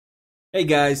Hey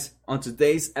guys, on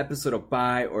today's episode of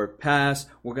Buy or Pass,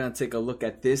 we're going to take a look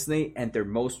at Disney and their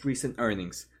most recent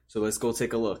earnings. So let's go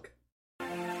take a look.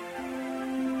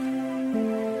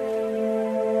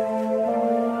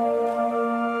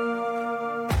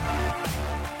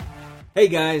 Hey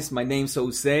guys, my name's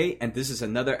Jose and this is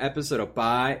another episode of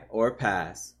Buy or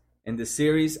Pass. In this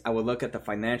series, I will look at the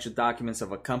financial documents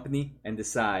of a company and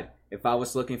decide if I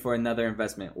was looking for another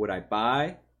investment, would I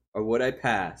buy or would I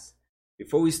pass?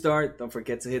 Before we start, don't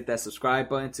forget to hit that subscribe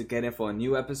button to get info on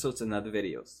new episodes and other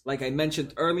videos. Like I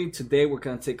mentioned earlier, today we're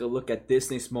going to take a look at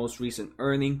Disney's most recent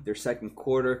earning, their second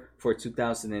quarter for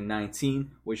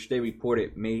 2019, which they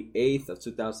reported May 8th of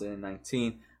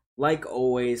 2019. Like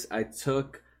always, I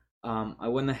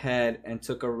went ahead and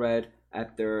took a read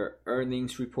at their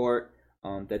earnings report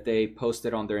that they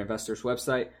posted on their investors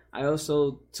website. I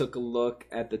also took a look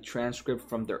at the transcript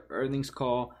from their earnings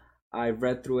call. I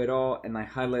read through it all and I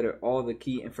highlighted all the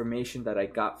key information that I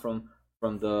got from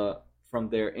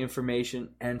their information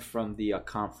and from the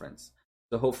conference.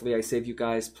 So hopefully I save you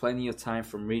guys plenty of time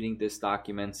from reading these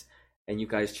documents, and you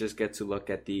guys just get to look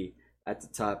at the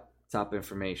top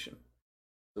information.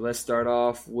 So let's start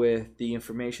off with the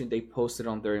information they posted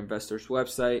on their investors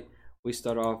website. We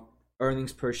start off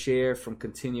earnings per share from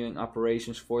continuing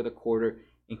operations for the quarter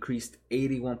increased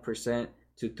 81%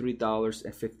 to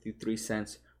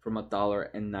 $3.53 from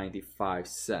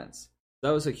 $1.95.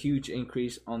 That was a huge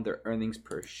increase on their earnings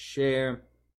per share.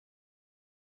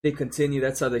 They continue,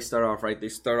 that's how they start off, right? They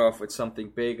start off with something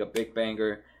big, a big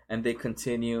banger, and they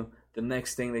continue. The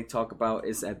next thing they talk about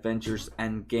is Avengers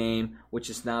Endgame, which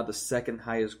is now the second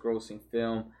highest grossing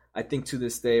film. I think to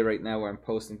this day, right now where I'm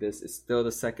posting this, it's still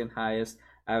the second highest.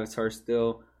 Avatar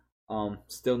still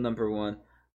number one,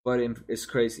 but it's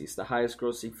crazy. It's the highest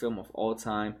grossing film of all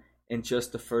time in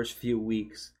just the first few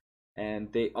weeks.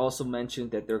 And they also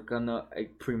mentioned that they're gonna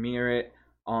premiere it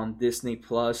on Disney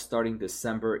Plus starting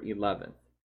December 11th.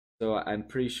 So I'm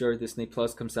pretty sure Disney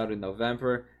Plus comes out in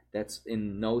November. That's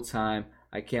in no time.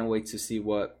 I can't wait to see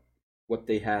what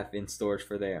they have in stores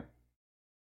for there.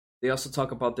 They also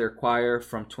talk about their acquire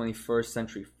from 21st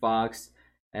Century Fox.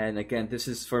 And again, this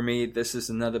is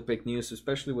another big news,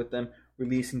 especially with them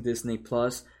releasing Disney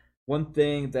Plus. One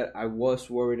thing that I was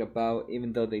worried about,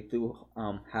 even though they do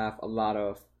have a lot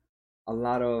of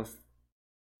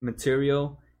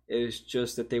material, is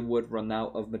just that they would run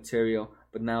out of material.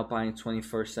 But now buying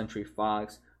 21st Century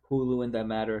Fox, Hulu in that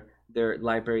matter, their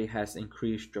library has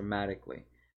increased dramatically.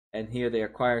 And here they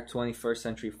acquired 21st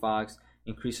Century Fox,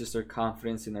 increases their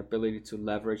confidence in their ability to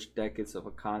leverage decades of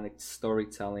iconic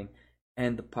storytelling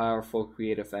and the powerful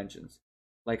creative engines.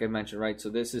 Like I mentioned, right? So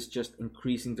this is just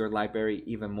increasing their library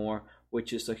even more,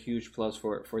 which is a huge plus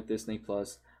for Disney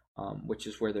Plus, which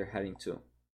is where they're heading to.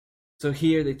 So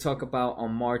here they talk about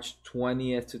on March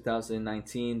 20th,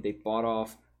 2019, they bought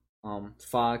off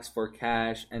Fox for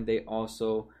cash, and they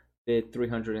also did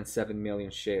 307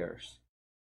 million shares.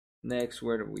 Next,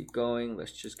 where are we going?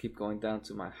 Let's just keep going down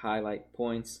to my highlight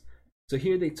points. So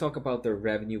here they talk about their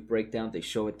revenue breakdown. They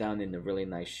show it down in a really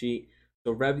nice sheet.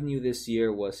 So revenue this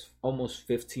year was almost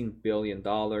 $15 billion.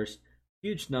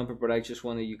 Huge number, but I just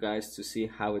wanted you guys to see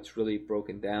how it's really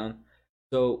broken down.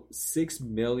 So 6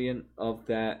 million of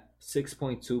that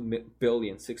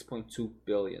 6.2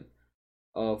 billion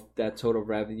of that total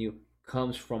revenue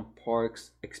comes from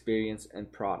parks, experience,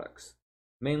 and products.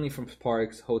 Mainly from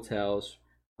parks, hotels.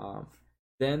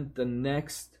 Then the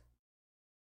next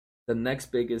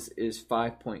biggest is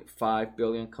 5.5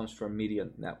 billion comes from media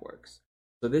networks.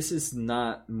 So this is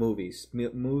not movies.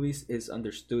 Movies is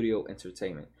under studio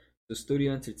entertainment. So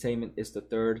studio entertainment is the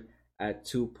third at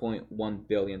 $2.1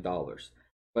 billion.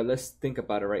 But let's think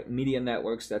about it, right? Media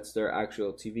networks, that's their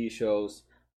actual TV shows.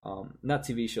 Not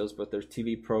TV shows, but their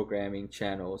TV programming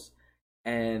channels.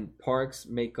 And parks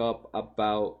make up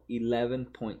about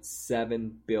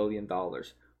 $11.7 billion,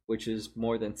 which is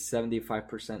more than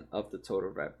 75% of the total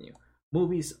revenue.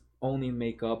 Movies only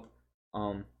make up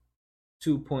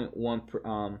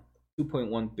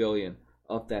 2.1 billion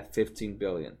of that 15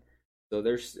 billion. So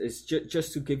it's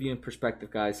just to give you in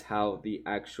perspective, guys, how the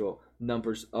actual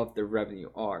numbers of the revenue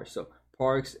are. So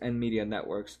parks and media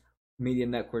networks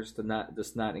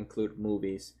does not include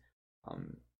movies.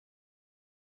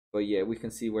 But yeah, we can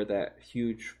see where that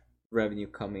huge revenue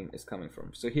is coming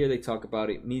from. So here they talk about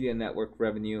it. Media network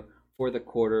revenue for the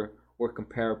quarter were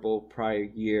comparable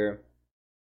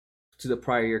to the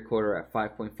prior year quarter at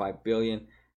 5.5 billion,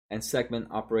 and segment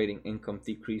operating income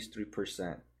decreased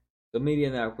 3%. The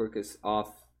media network is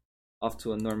off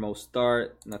to a normal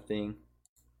start. Nothing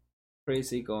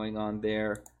crazy going on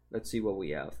there. Let's see what we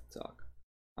have to talk.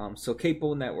 So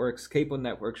Cable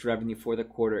Networks revenue for the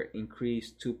quarter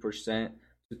increased 2%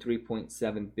 to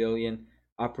 3.7 billion.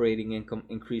 Operating income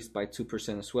increased by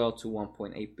 2% as well to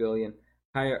 1.8 billion.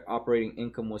 Higher operating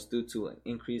income was due to an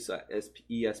increase at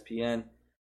ESPN.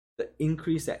 The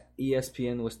increase at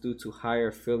ESPN was due to higher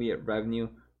affiliate revenue,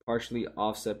 partially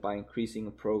offset by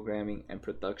increasing programming and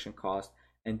production costs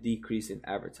and decrease in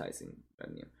advertising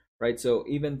revenue. Right, so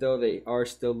even though they are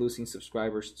still losing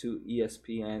subscribers to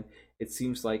ESPN, it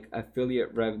seems like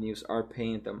affiliate revenues are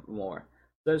paying them more.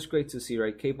 So that's great to see,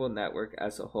 right? Cable network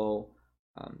as a whole,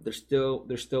 there's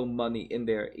still money in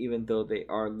there, even though they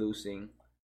are losing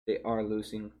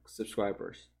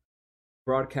subscribers.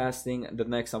 Broadcasting. The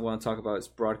next I want to talk about is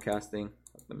broadcasting.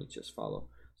 Let me just follow.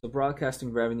 So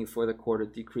broadcasting revenue for the quarter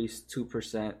decreased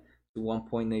 2% to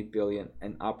 1.8 billion,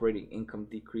 and operating income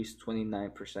decreased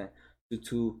 29% to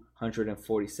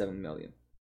 247 million.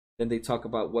 Then they talk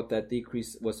about what that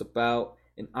decrease was about.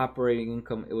 In operating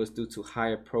income, it was due to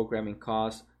higher programming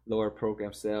costs, lower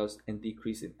program sales, and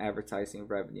decrease in advertising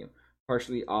revenue,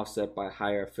 partially offset by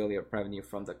higher affiliate revenue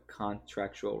from the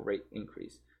contractual rate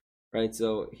increase. Right,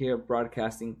 so here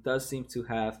broadcasting does seem to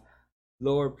have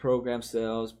lower program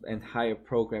sales and higher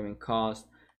programming costs,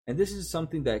 and this is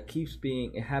something that keeps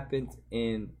being, it happened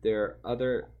in their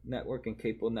other network and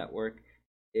cable network,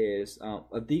 is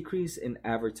a decrease in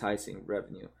advertising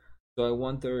revenue. So I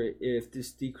wonder if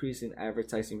this decrease in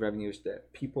advertising revenue is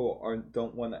that people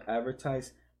don't want to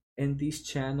advertise in these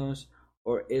channels,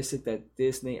 or is it that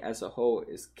Disney as a whole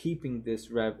is keeping this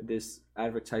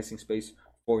advertising space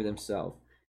for themselves?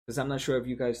 Because I'm not sure if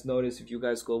you guys notice, if you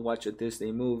guys go watch a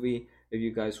Disney movie, if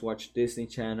you guys watch Disney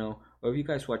Channel, or if you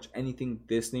guys watch anything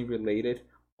Disney related,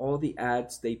 all the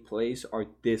ads they place are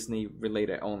Disney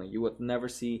related only. You would never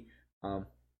see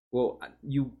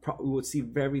you would see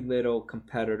very little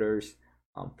competitors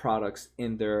products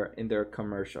in their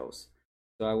commercials.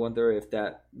 So I wonder if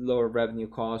that lower revenue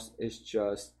cost is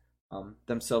just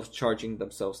themselves charging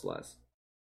themselves less.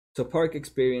 So park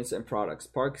experience and products.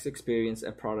 Parks experience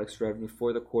and products revenue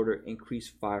for the quarter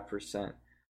increased 5%.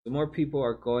 The more people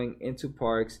are going into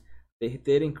parks. They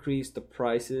did increase the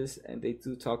prices, and they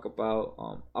do talk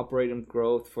about operating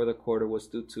growth for the quarter was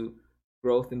due to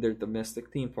growth in their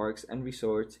domestic theme parks and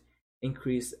resorts,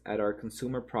 increase at our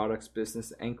consumer products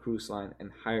business and cruise line,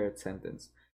 and higher attendance,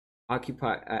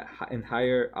 and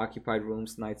higher occupied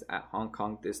rooms nights at Hong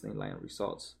Kong Disneyland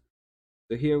resorts.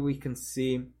 So here we can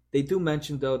see they do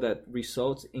mention though that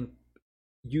resorts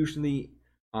usually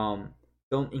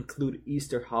don't include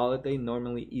Easter holiday.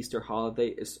 Normally Easter holiday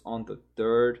is on the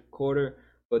third quarter,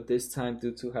 but this time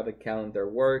due to how the calendar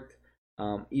worked,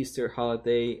 Easter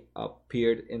holiday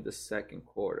appeared in the second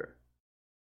quarter.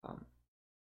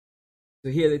 So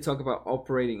here they talk about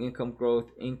operating income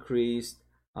growth increased,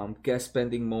 guest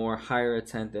spending more, higher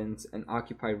attendance, and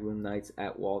occupied room nights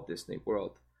at Walt Disney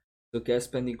World. So guest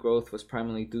spending growth was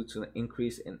primarily due to an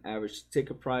increase in average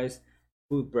ticket price,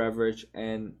 food, beverage,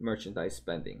 and merchandise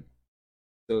spending.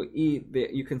 So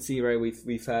you can see, right,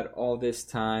 we've had all this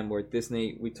time where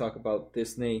we talk about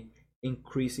Disney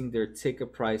increasing their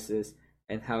ticket prices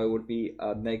and how it would be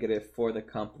a negative for the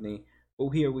company. But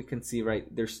here we can see, right,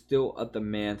 there's still a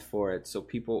demand for it. So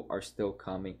people are still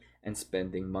coming and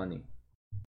spending money.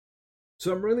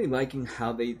 So I'm really liking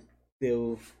how they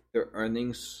build their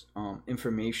earnings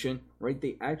information, right?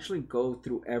 They actually go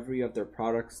through every of their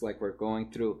products like we're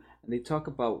going through, and they talk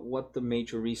about what the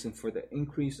major reason for the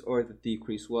increase or the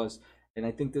decrease was. And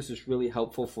I think this is really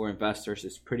helpful for investors.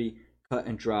 It's pretty cut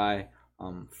and dry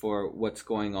for what's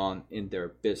going on in their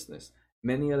business.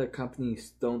 Many other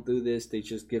companies don't do this. They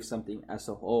just give something as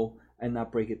a whole and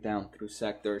not break it down through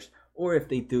sectors. Or if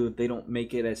they do, they don't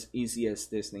make it as easy as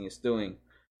Disney is doing.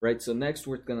 Right, so next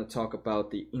we're going to talk about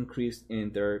the increase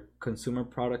in their consumer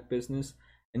product business,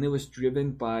 and it was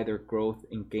driven by their growth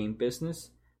in game business,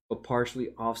 but partially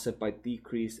offset by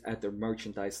decrease at their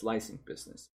merchandise licensing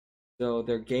business. So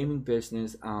their gaming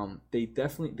business, they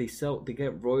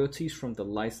get royalties from the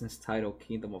licensed title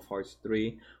Kingdom of Hearts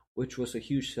 3, which was a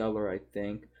huge seller, I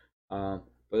think.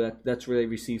 But that's really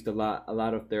received a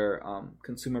lot of their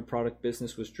consumer product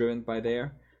business was driven by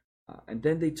there. And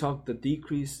then they talked the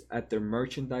decrease at their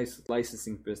merchandise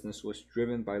licensing business was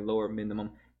driven by lower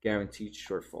minimum guaranteed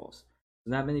shortfalls. So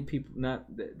not many people,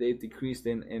 they decreased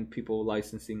in people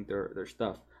licensing their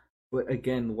stuff. But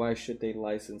again, why should they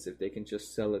license if they can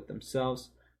just sell it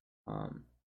themselves?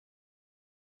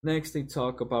 Next, they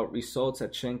talk about results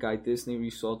at Shanghai Disney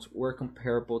Resorts were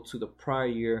comparable to the prior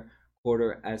year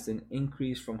quarter, as an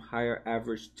increase from higher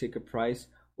average ticket price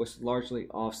was largely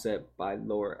offset by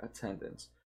lower attendance.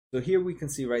 So here we can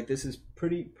see, right, this is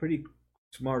pretty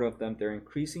smart of them. They're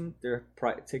increasing their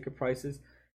ticket prices,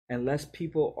 and less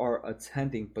people are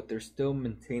attending, but they're still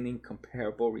maintaining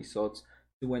comparable results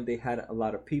to when they had a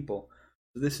lot of people.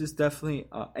 So this is definitely,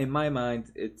 in my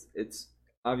mind, it's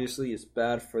obviously it's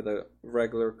bad for the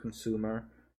regular consumer,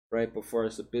 right? But for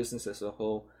us, a business as a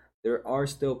whole, there are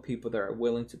still people that are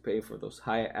willing to pay for those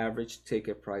high average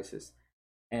ticket prices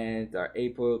and are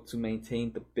able to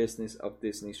maintain the business of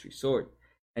Disney's resort.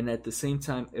 And at the same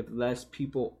time, if less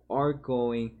people are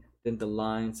going, then the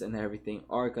lines and everything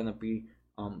are gonna be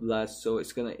less. So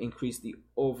it's gonna increase the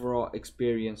overall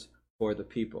experience for the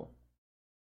people.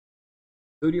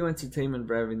 Studio entertainment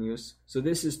revenues. So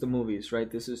this is the movies, right?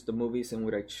 This is the movies, and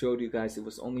what I showed you guys, it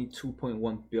was only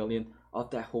 2.1 billion of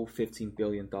that whole $15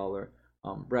 billion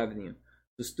revenue.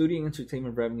 The studio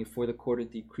entertainment revenue for the quarter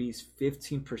decreased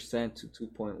 15% to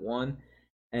 2.1,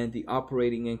 and the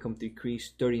operating income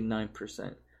decreased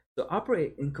 39%. The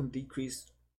operating income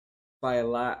decreased by a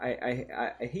lot.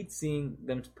 I hate seeing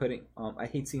them putting I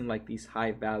hate seeing like these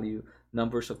high value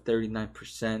numbers of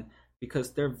 39%,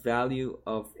 because their value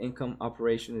of income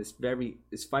operation is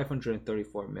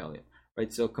 534 million,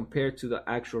 right? So compared to the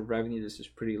actual revenue, this is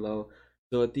pretty low.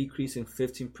 So a decrease in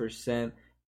 15%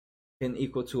 can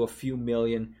equal to a few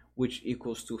million, which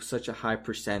equals to such a high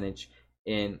percentage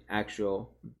in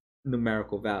actual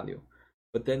numerical value.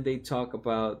 But then they talk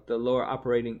about the lower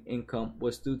operating income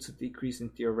was due to decrease in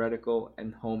theoretical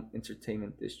and home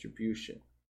entertainment distribution.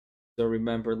 So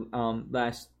remember,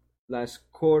 last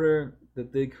quarter, the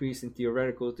decrease in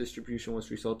theoretical distribution was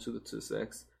result to the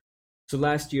 2.6. So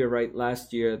last year, right?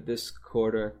 Last year, this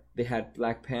quarter, they had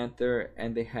Black Panther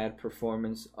and they had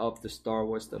performance of the Star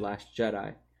Wars: The Last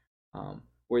Jedi.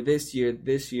 Where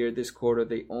this quarter,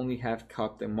 they only have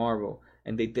Captain Marvel,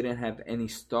 and they didn't have any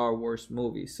Star Wars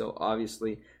movies. So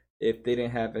obviously, if they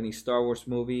didn't have any Star Wars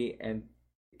movie and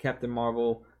Captain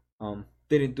Marvel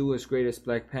didn't do as great as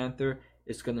Black Panther,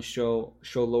 it's gonna show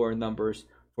lower numbers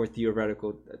for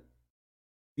theoretical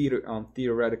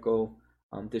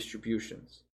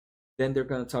distributions. Then they're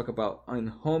gonna talk about on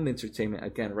home entertainment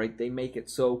again, right? They make it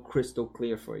so crystal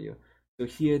clear for you. So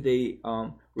here they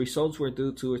results were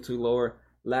due to lower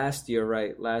last year,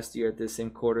 right? Last year at the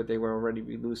same quarter, they were already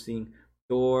releasing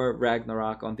Thor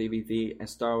Ragnarok on DVD and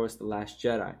Star Wars: The Last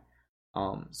Jedi.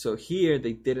 So here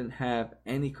they didn't have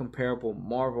any comparable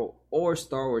Marvel or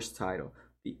Star Wars title.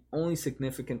 The only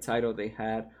significant title they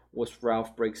had was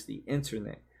Ralph Breaks the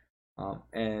Internet,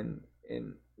 and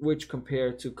in which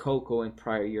compared to Coco in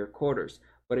prior year quarters.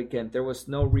 But again, there was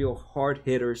no real hard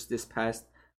hitters this past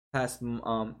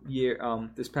year,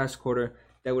 this past quarter,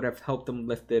 that would have helped them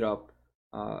lift up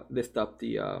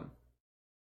the.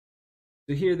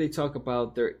 So here they talk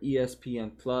about their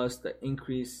ESPN Plus, the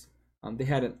increase. They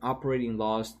had an operating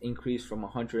loss increase from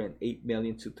 108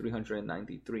 million to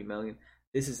 393 million.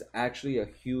 This is actually a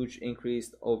huge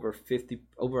increase, over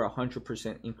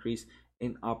 100% increase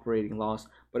in operating loss.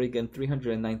 But again,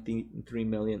 393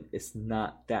 million is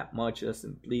not that much. It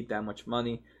doesn't bleed that much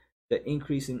money. The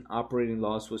increase in operating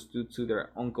loss was due to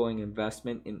their ongoing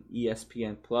investment in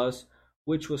ESPN Plus,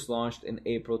 which was launched in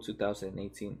April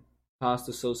 2018. Costs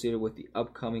associated with the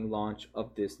upcoming launch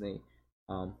of Disney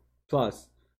Plus.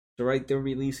 So right, they're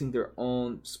releasing their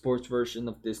own sports version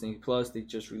of Disney Plus. They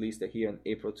just released it here in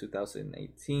April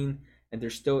 2018, and they're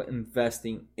still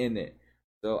investing in it.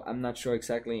 So I'm not sure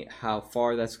exactly how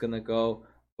far that's gonna go,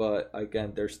 but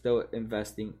again, they're still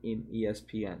investing in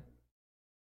ESPN.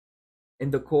 In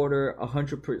the quarter,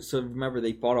 100%. So remember,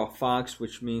 they bought off Fox,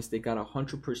 which means they got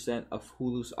 100% of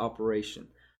Hulu's operation.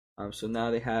 So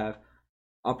now they have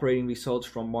operating results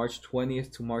from March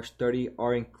 20th to March 30th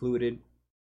are included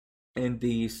in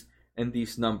these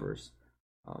numbers.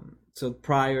 So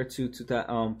prior to that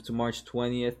to March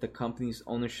 20th, the company's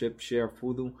ownership share of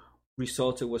Hulu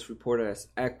resulted was reported as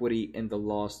equity in the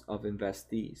loss of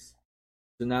investees.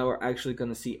 So now we're actually going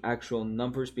to see actual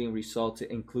numbers being resulted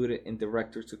included in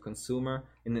direct to consumer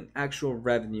in an actual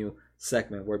revenue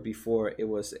segment, where before it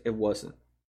wasn't.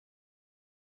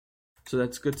 So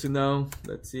that's good to know.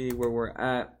 Let's see where we're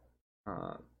at.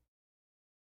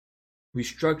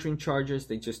 Restructuring charges,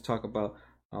 they just talk about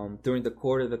during the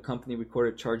quarter, the company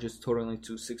recorded charges totaling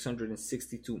to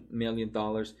 $662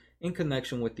 million in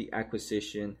connection with the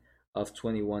acquisition of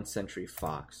 21st Century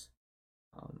Fox.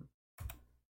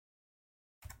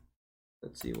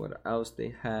 Let's see what else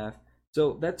they have.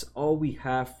 So that's all we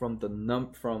have from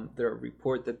from their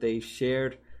report that they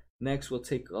shared. Next, we'll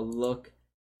take a look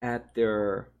at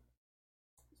their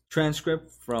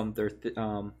transcript from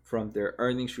their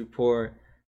earnings report,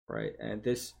 right? And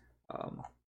this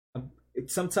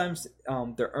sometimes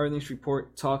their earnings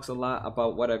report talks a lot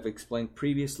about what I've explained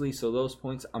previously, so those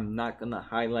points I'm not gonna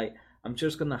highlight. I'm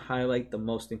just gonna highlight the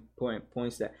most important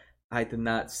points that I did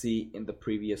not see in the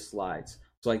previous slides.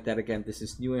 So like that again, this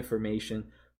is new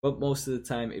information, but most of the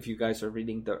time, if you guys are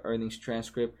reading the earnings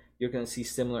transcript, you're gonna see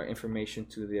similar information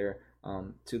to the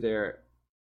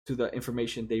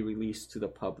information they release to the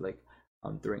public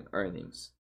during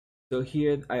earnings. So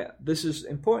here, this is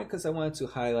important because I wanted to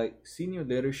highlight senior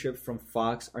leadership from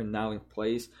Fox are now in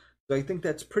place. So I think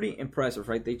that's pretty impressive,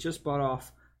 right? They just bought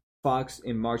off Fox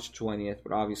in March 20th,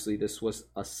 but obviously this was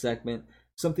a segment,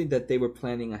 something that they were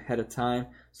planning ahead of time.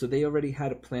 So they already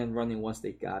had a plan running once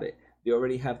they got it. They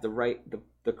already have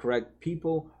the correct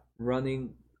people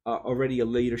running, already a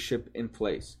leadership in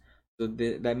place. So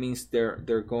that means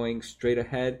they're going straight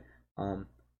ahead, and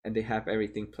they have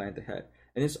everything planned ahead.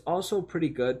 And it's also pretty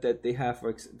good that they have,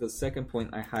 the second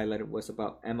point I highlighted was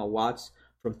about Emma Watts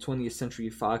from 20th Century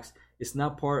Fox is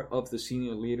now part of the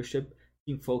senior leadership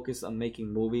team focused on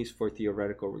making movies for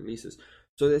theoretical releases.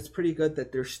 So it's pretty good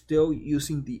that they're still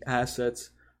using the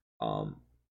assets,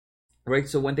 right?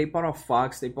 So when they bought off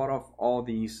Fox, they bought off all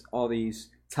these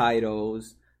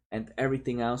titles and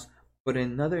everything else. But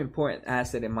another important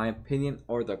asset, in my opinion,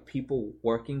 are the people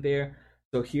working there.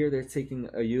 So here they're taking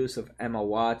a use of Emma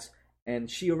Watts, and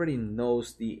she already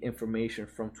knows the information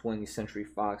from 20th Century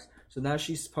Fox. So now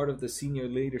she's part of the senior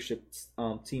leadership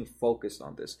team focused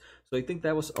on this. So I think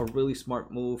that was a really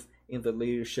smart move in the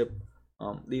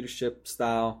leadership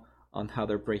style on how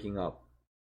they're breaking up.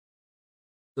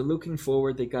 So looking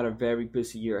forward, they got a very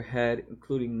busy year ahead,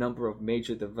 including number of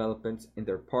major developments in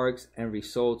their parks and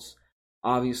resorts.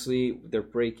 Obviously, they're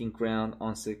breaking ground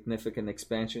on significant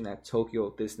expansion at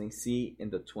Tokyo Disney Sea in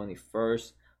the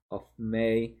 21st of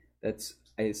May.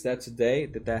 Is that today?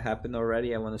 Did that happen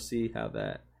already? I want to see how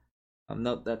that.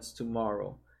 No, that's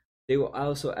tomorrow. They will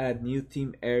also add new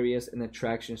theme areas and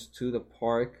attractions to the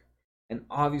park, and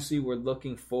obviously, we're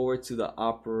looking forward to the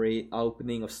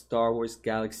opening of Star Wars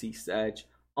Galaxy's Edge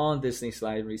on Disney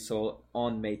Slide Resort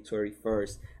on May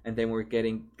 31st, and then we're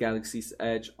getting Galaxy's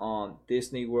Edge on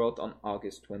Disney World on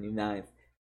August 29th.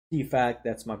 In fact,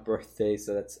 that's my birthday,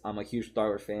 so I'm a huge Star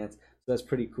Wars fan. So that's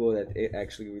pretty cool that it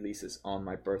actually releases on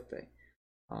my birthday.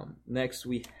 Next,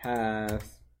 we have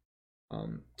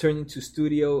turning to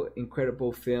studio,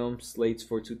 incredible film slates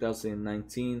for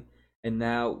 2019, and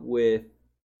now with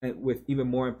even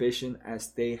more ambition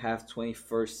as they have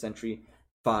 21st Century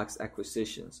Fox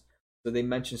acquisitions. So they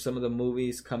mentioned some of the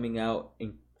movies coming out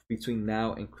in between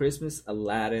now and Christmas.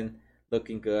 Aladdin,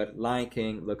 looking good. Lion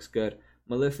King looks good.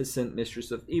 Maleficent,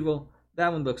 Mistress of Evil,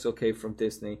 that one looks okay from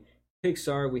Disney.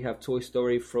 Pixar, we have Toy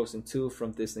Story, Frozen 2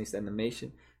 from Disney's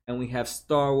animation, and we have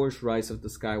Star Wars Rise of the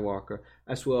Skywalker,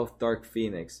 as well as Dark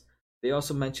Phoenix. They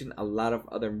also mentioned a lot of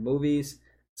other movies.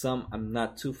 Some I'm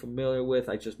not too familiar with.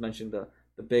 I just mentioned the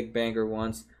big banger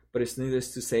ones, but it's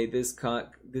needless to say this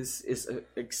is an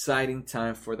exciting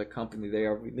time for the company. They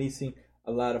are releasing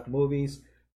a lot of movies,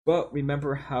 but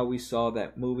remember how we saw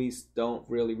that movies don't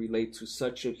really relate to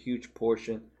such a huge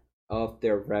portion of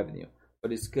their revenue.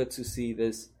 But it's good to see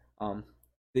these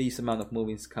amount of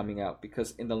movies coming out,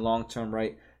 because in the long term,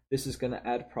 right, this is gonna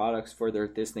add products for their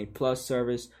Disney Plus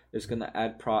service. It's gonna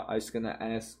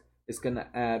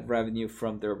add revenue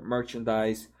from their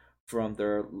merchandise, from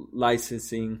their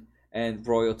licensing and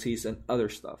royalties and other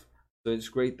stuff. So it's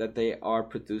great that they are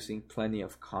producing plenty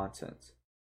of content.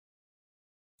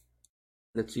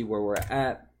 Let's see where we're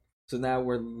at. So now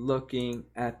we're looking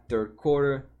at third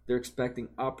quarter. They're expecting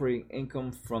operating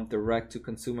income from direct to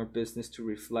consumer business to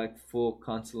reflect full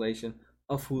consolidation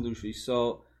of Hulu's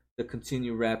result, the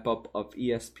continued wrap up of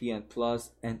ESPN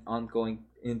Plus, and ongoing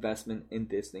investment in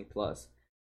Disney Plus.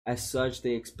 As such,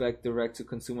 they expect direct to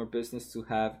consumer business to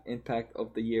have impact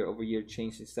of the year-over-year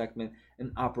change in segment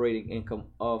and operating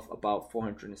income of about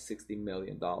 $460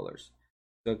 million.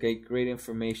 So get great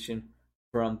information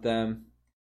from them.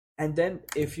 And then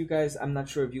if you guys, I'm not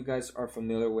sure if you guys are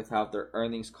familiar with how their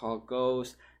earnings call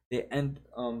goes. They end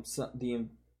the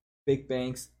big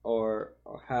banks or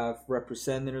have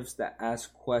representatives that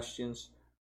ask questions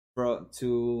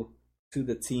to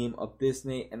the team of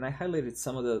Disney, and I highlighted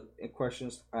some of the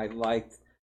questions I liked.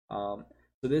 So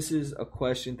this is a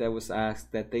question that was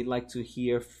asked that they'd like to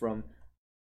hear from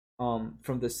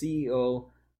the CEO,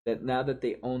 that now that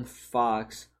they own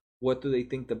Fox, what do they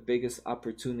think the biggest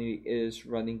opportunity is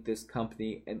running this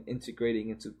company and integrating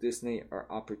into Disney,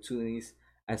 or opportunities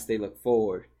as they look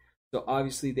forward? So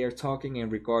obviously they're talking in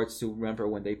regards to, remember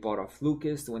when they bought off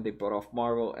Lucas, when they bought off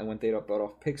Marvel, and when they bought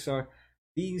off Pixar.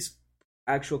 These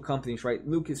actual companies, right?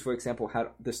 Lucas, for example, had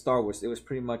the Star Wars. It was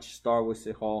pretty much Star Wars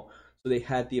the whole. So they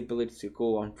had the ability to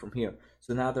go on from here.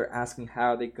 So now they're asking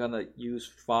how they're gonna use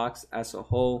Fox as a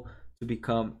whole to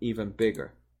become even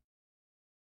bigger.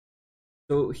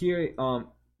 So here,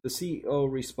 the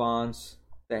CEO responds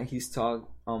that he's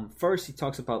first he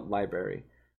talks about library,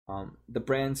 the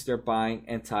brands they're buying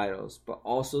and titles, but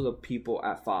also the people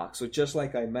at Fox. So just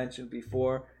like I mentioned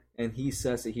before, and he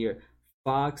says it here,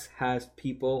 Fox has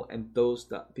people, and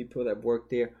the people that work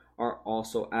there are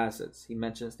also assets. He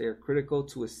mentions they are critical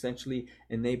to essentially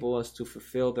enable us to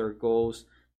fulfill their goals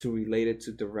to relate it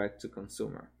to direct to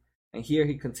consumer. And here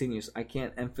he continues, I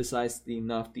can't emphasize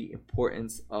enough the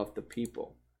importance of the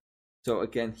people. So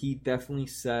again, he definitely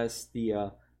says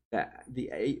that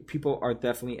the people are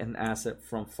definitely an asset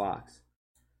from Fox.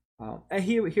 And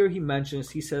here he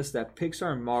mentions, he says that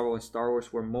Pixar and Marvel and Star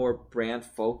Wars were more brand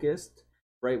focused,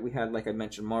 right? We had, like I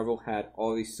mentioned, Marvel had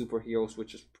all these superheroes,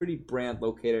 which is pretty brand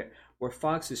located, where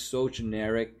Fox is so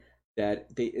generic that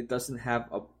it doesn't have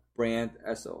a brand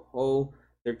as a whole.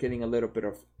 They're getting a little bit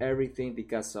of everything. They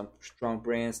got some strong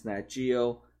brands. Nat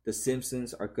Geo, The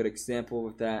Simpsons are a good example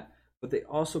of that. But they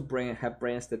also have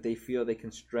brands that they feel they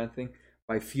can strengthen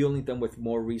by fueling them with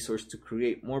more resource to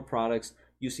create more products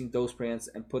using those brands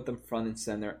and put them front and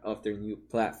center of their new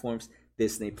platforms,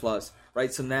 Disney Plus,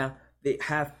 right? So now they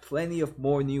have plenty of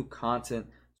more new content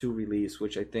to release,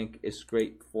 which I think is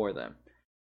great for them.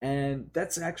 And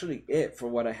that's actually it for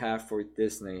what I have for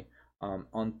Disney.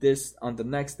 On the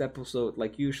next episode,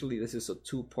 like usually this is a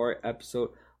 2-part episode.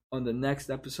 On the next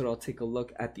episode, I'll take a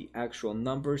look at the actual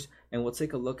numbers and we'll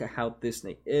take a look at how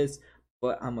Disney is.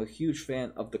 But I'm a huge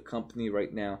fan of the company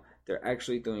right now. They're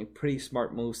actually doing pretty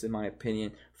smart moves, in my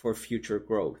opinion, for future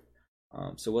growth.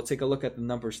 So we'll take a look at the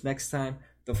numbers next time.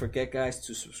 Don't forget, guys,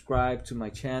 to subscribe to my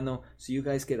channel so you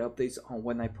guys get updates on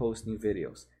when I post new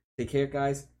videos. Take care,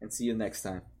 guys, and see you next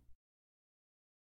time.